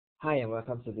Hi and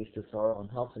welcome to this tutorial on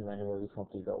how to manually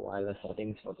configure wireless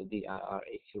settings for the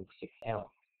DIR826L.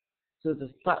 So to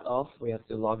start off, we have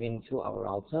to log into our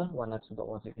router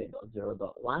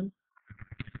 192.168.0.1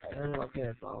 and log in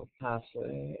with our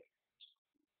password.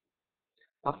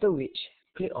 After which,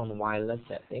 click on wireless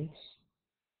settings,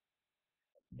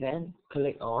 then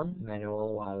click on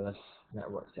manual wireless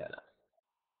network setup.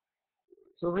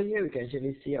 So over here we can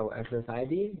actually see our access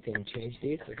ID. We can change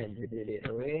this, we can delete it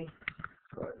away.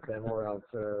 For example,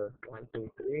 router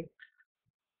 123.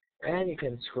 And you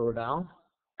can scroll down,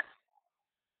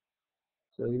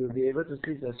 so you'll be able to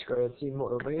see the security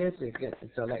mode over here. So you can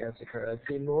select a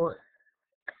security mode,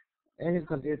 and you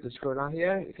continue to scroll down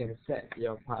here. You can set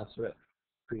your password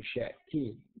pre-shared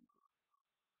key.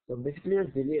 So basically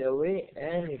just delete away,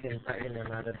 and you can type in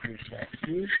another pre-shared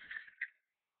key.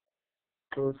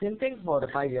 So same thing for the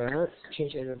 5 GHz,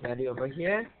 change the value over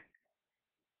here,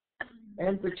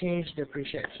 and to change the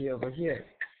pre-shared key over here.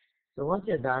 So once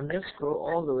you're done, just scroll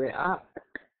all the way up,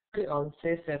 click on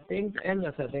Save Settings, and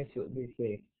your settings should be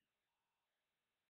saved.